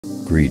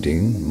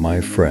Greeting, my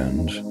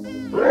friends.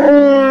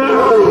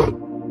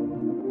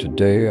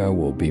 Today I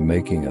will be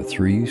making a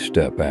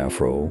 3-step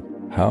Afro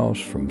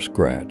house from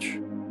scratch.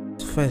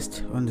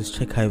 First, on this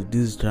track, I have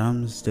these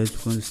drums that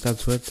we're going to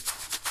start with.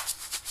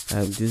 I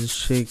have this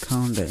shake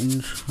on the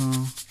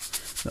intro,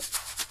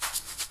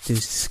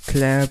 this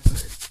clap,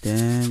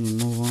 then we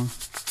move on.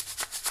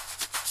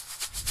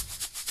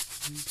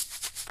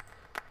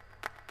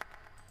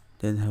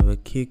 Then have a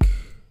kick,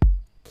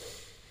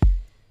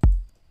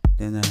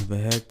 then I have a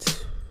head,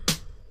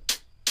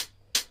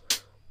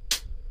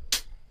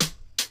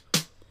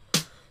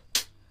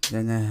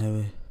 then I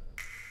have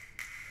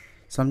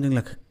something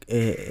like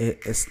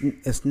a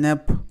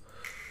snap.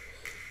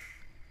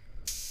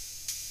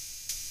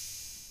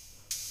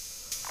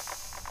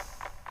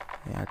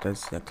 Yeah,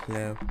 that's the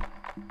clap.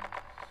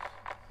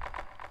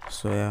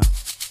 So yeah.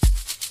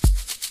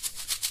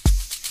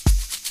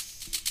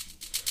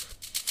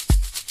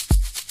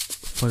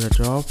 For the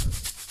drop,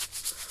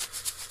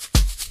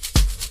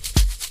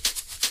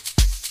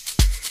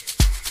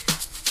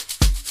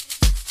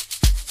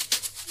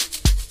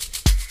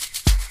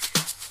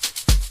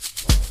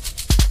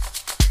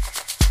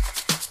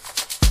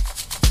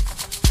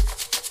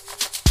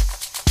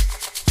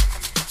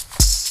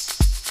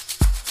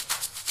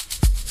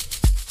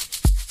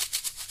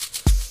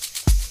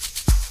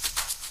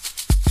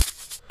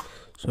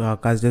 so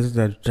guys, this is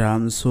the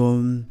drum.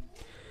 So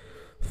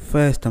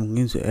first I'm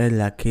going to add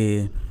like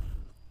a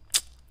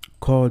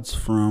chords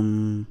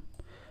from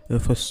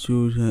Afro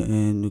Studio,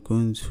 and we're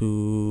going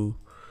to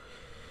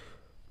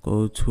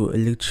go to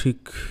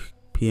electric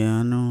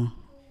piano.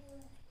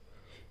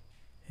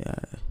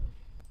 Yeah,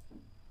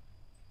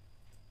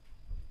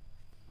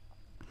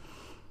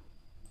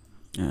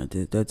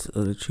 that's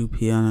electric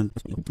piano.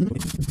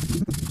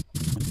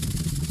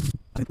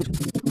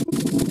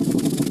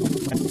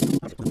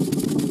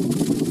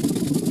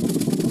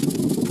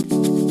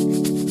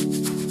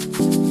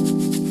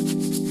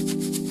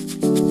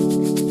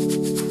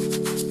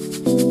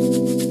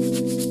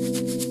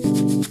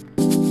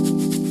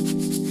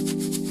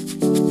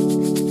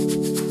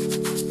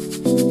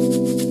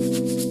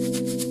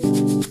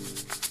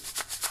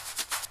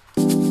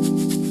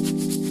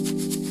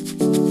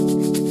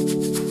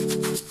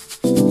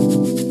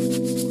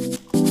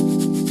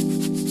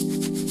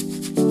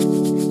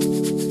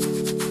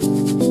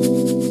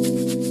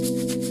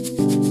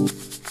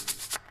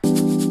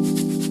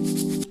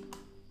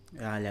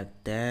 Yeah,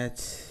 like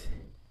that.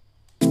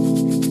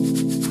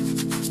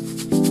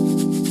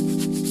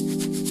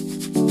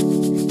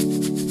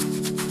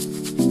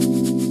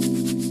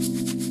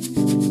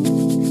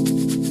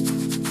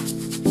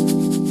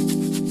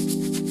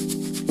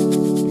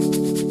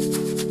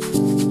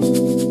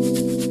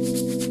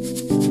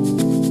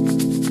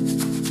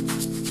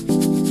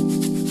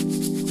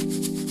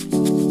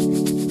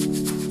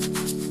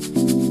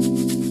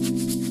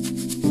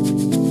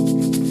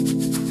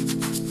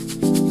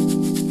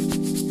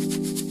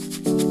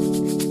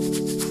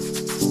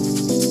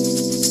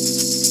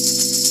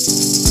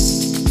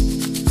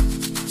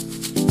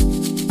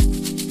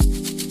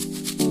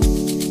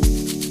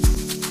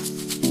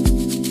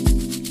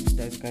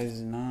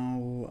 Guys,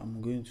 now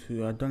I'm going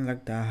to, I don't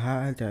like the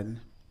hard and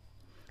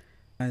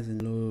highs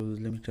and lows.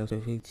 Let me just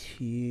effect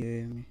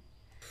here,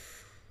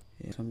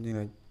 yeah, something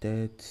like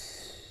that.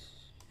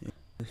 Yeah,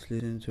 let's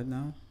listen to it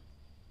now.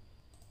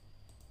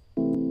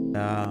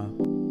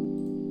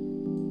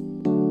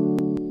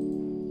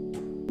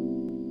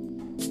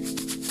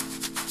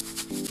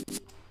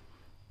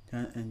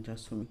 And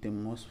just to make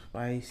them more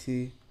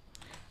spicy,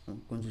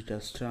 I'm going to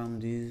just strum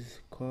these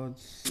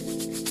chords.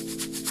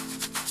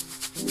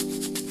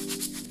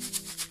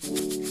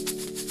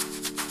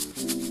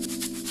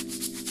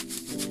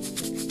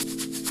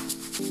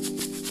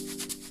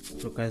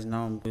 So guys,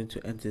 now I'm going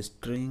to add the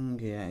string.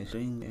 Yeah,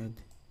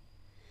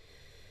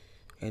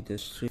 add the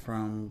string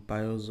from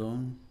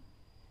Biozone.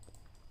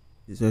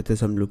 This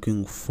artist I'm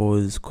looking for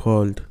is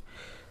called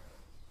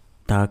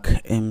Dark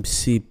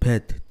MC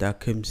Pet.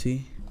 Dark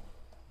MC.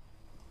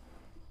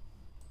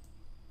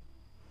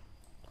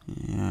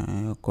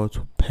 Yeah, go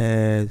to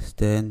pets,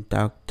 then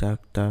dark.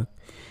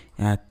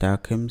 Yeah,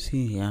 Dark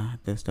MC. Yeah,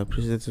 that's the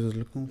preset I was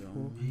looking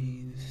for.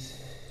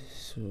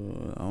 So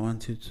I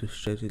want you to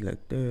stretch it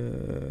like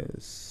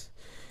this.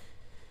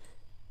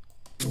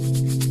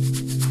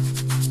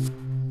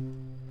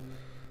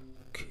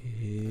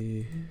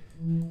 Okay.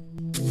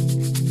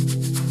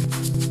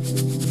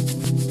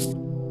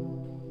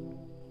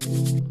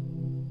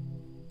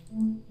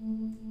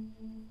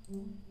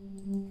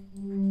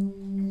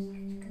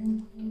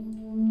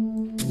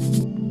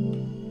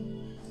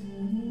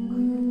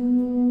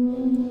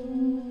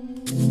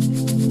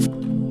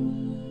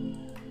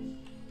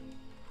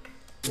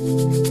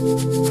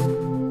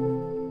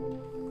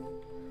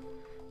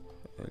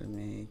 Let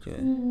me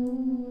just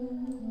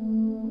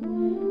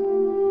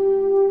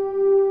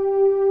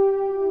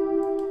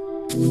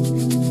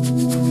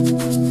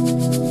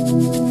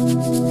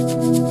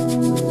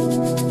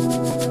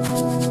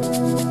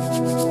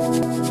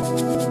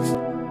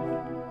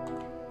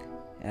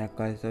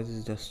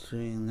is the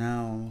string.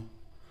 Now I'm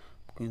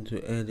going to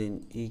add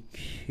an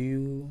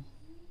EQ,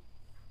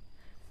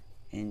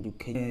 and you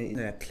can hear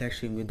they're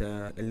clashing with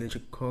the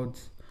electric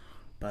chords,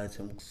 but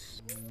then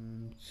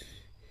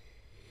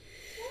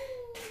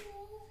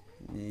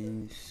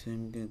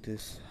same thing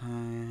this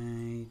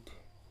side,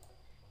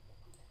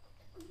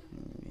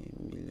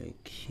 maybe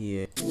like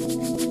here.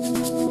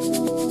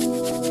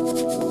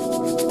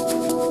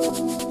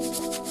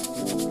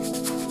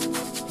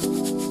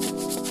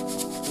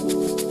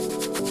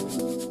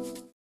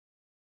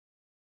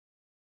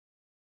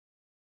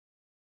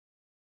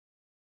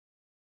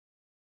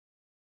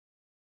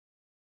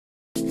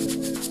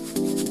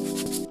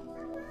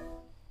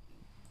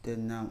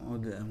 Then now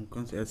I'm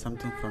going to add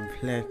something from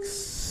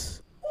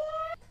Flex.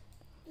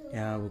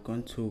 Yeah, we're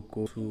going to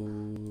go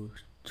to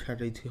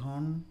Charity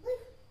Horn.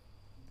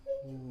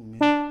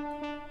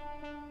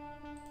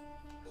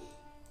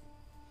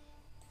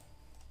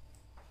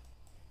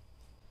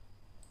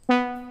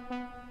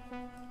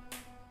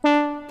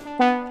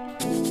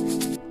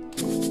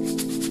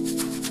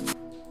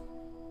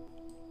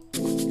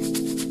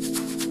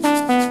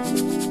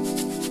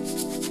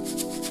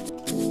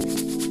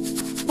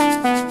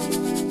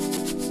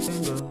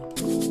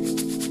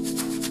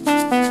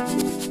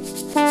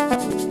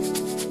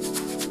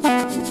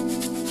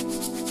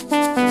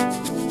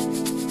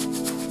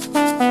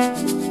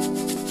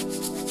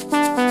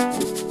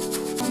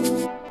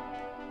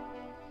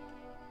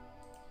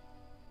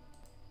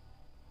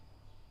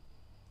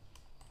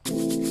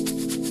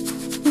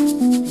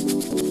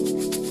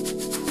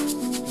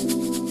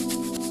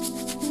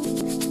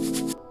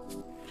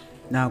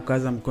 Now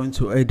guys, I'm going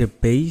to add the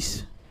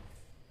bass.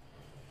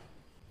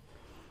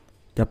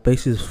 The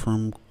bass is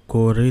from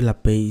Gorilla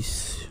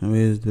Bass. Where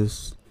is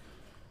this?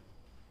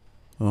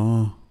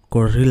 Oh,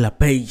 Gorilla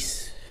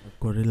Bass.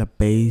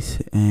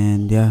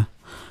 And yeah,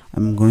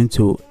 I'm going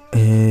to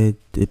add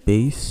the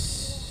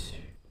bass.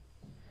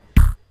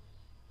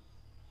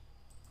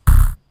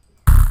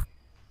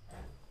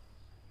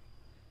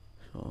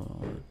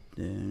 So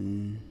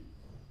then,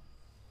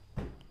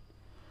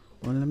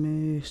 well, let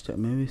me start.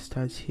 Maybe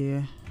start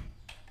here.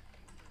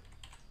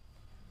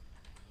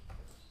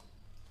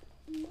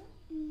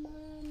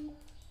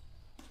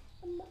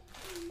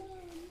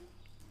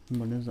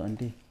 Mbona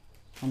auntie?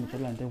 I'm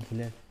telling auntie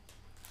vule.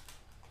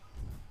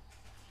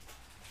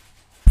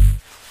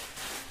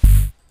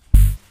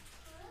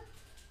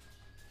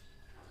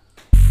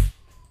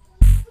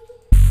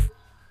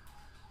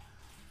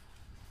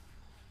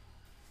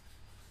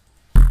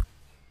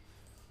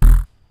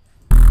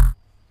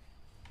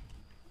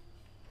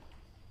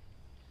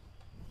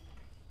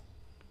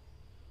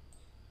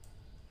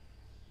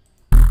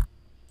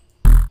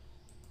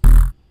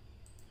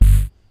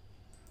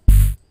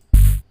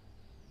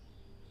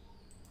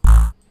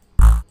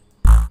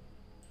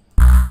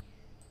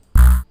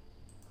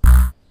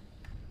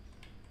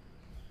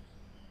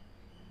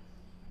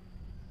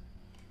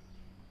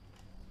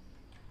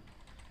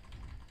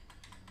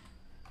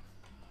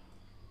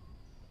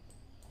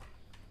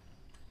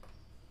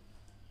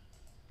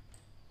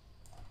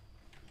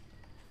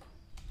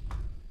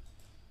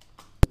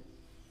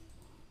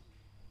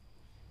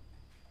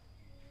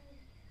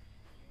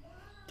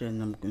 Then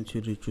I'm going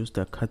to reduce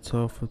the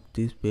cutoff of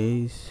this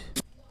bass.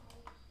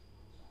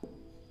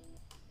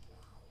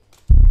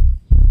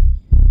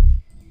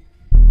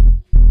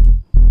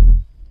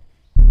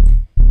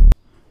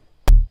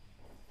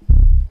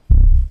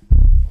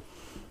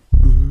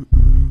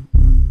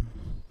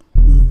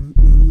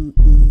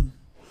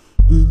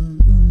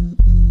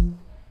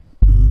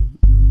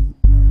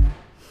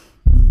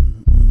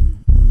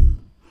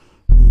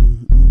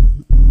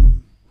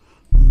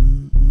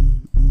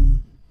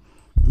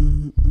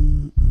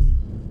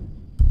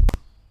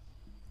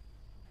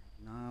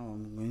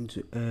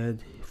 To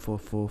add for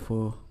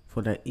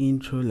the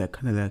intro, like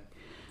kind of like,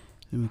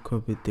 let me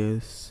copy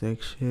this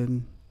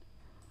section.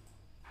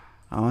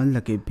 I want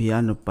like a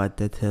piano, but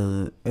that's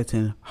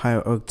a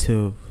higher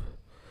octave.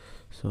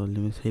 So let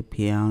me say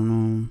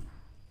piano,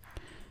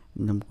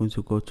 and I'm going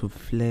to go to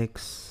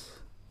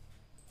Flex.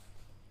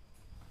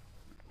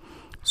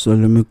 So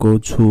let me go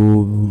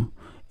to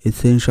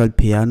Essential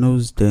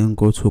Pianos, then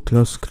go to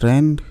Close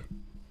Grand.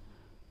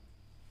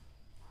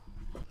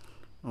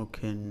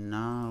 Okay,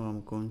 now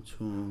I'm going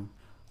to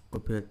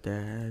copy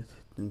that,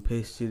 then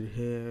paste it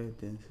here,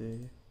 then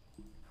say.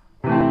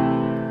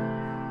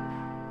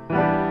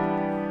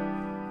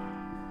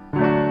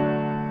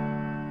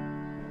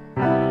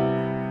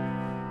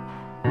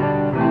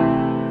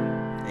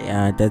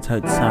 Yeah, that's how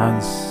it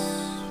sounds.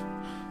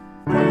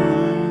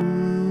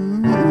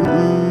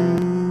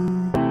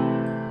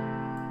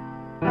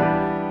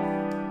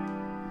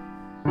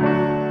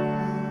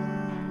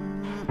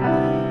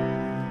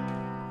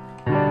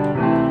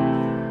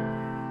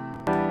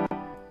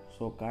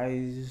 So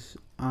guys,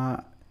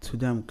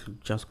 today I'm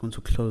just going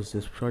to close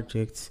this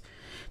project,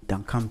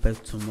 then come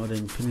back tomorrow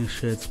and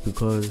finish it,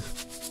 because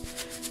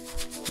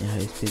yeah,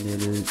 it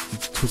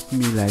took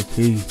me like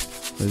a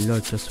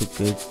lot just to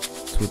get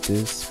to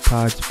this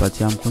part. But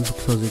yeah, I'm going to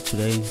close it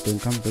today, then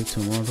come back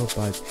tomorrow.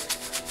 But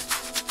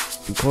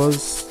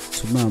because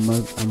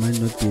tomorrow I might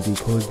not be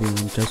recording,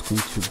 I'm just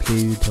going to play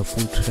you the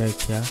full track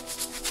here.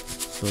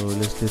 So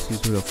let's listen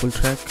to the full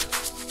track.